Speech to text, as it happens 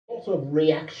lot of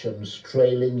reactions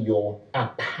trailing your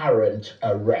apparent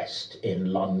arrest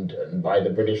in London by the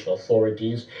British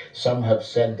authorities. Some have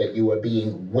said that you were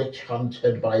being witch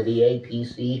hunted by the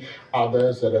APC,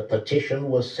 others that a petition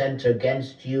was sent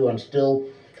against you, and still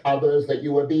others that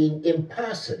you were being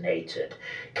impersonated.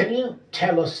 Can you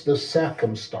tell us the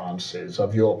circumstances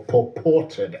of your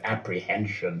purported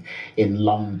apprehension in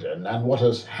London and what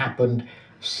has happened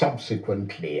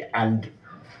subsequently, and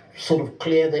sort of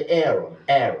clear the air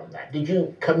on that? Did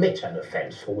you commit an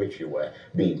offence for which you were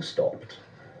being stopped?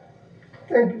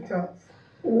 Thank you, Charles.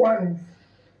 One is,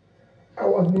 I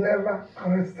was never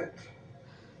arrested.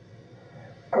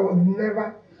 I was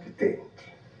never detained.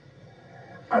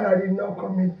 And I did not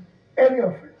commit any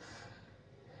offense.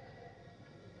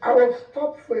 I was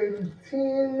stopped for a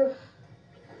routine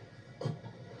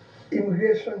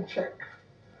immigration check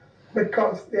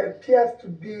because there appears to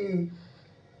be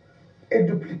a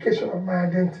duplication of my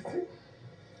identity.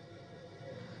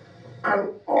 And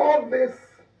all this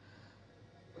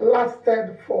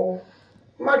lasted for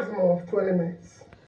maximum of 20 minutes.